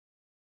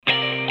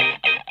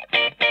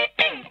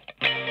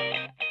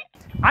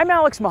I'm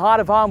Alex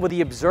Mahadavan with The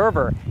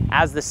Observer.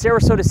 As the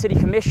Sarasota City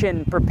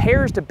Commission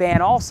prepares to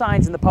ban all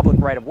signs in the public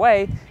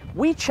right-of-way,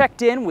 we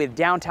checked in with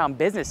downtown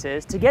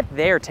businesses to get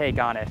their take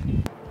on it.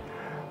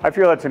 I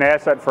feel it's an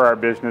asset for our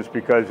business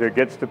because it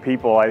gets to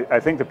people.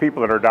 I think the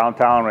people that are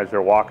downtown, as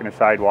they're walking the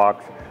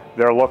sidewalks,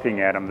 they're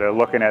looking at them. They're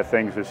looking at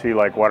things to see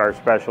like what our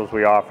specials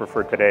we offer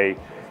for today,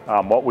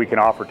 what we can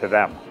offer to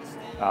them.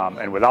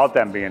 And without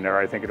them being there,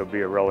 I think it'll be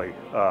a really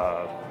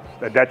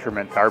a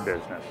detriment to our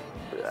business.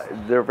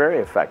 They're very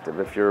effective.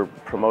 If you're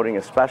promoting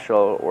a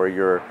special or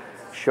you're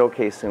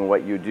showcasing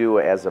what you do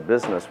as a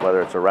business,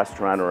 whether it's a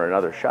restaurant or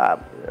another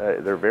shop,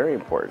 they're very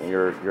important.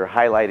 You're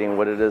highlighting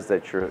what it is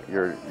that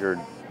you're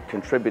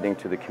contributing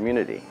to the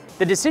community.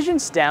 The decision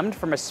stemmed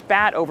from a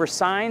spat over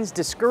signs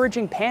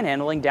discouraging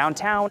panhandling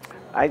downtown.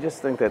 I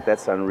just think that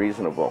that's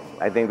unreasonable.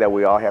 I think that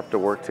we all have to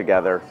work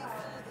together.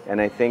 And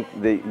I think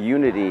the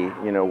unity,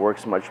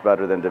 works much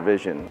better than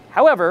division.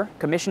 However,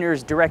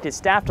 commissioners directed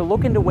staff to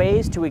look into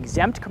ways to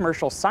exempt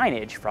commercial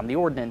signage from the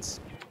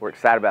ordinance. We're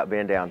excited about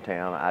being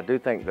downtown. I do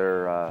think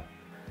there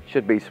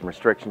should be some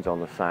restrictions on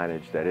the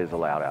signage that is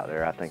allowed out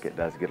there. I think it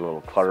does get a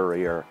little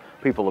cluttery or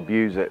people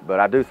abuse it, but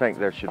I do think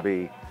there should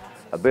be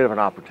a bit of an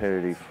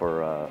opportunity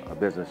for a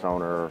business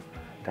owner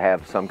to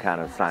have some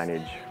kind of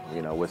signage,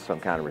 with some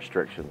kind of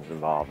restrictions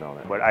involved on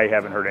it. But I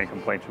haven't heard any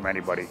complaints from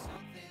anybody.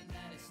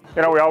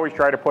 We always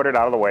try to put it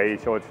out of the way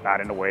so it's not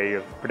in the way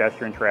of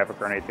pedestrian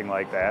traffic or anything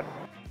like that.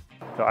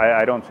 So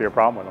I don't see a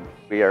problem with them.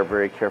 We are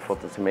very careful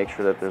to make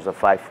sure that there's a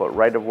 5-foot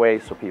right-of-way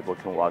so people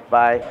can walk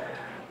by.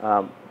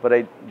 But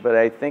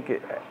I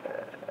think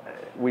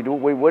we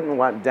wouldn't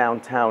want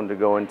downtown to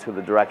go into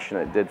the direction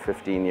it did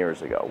 15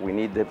 years ago. We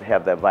need to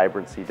have that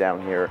vibrancy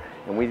down here,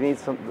 and we need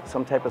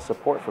some type of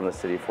support from the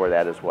city for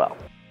that as well.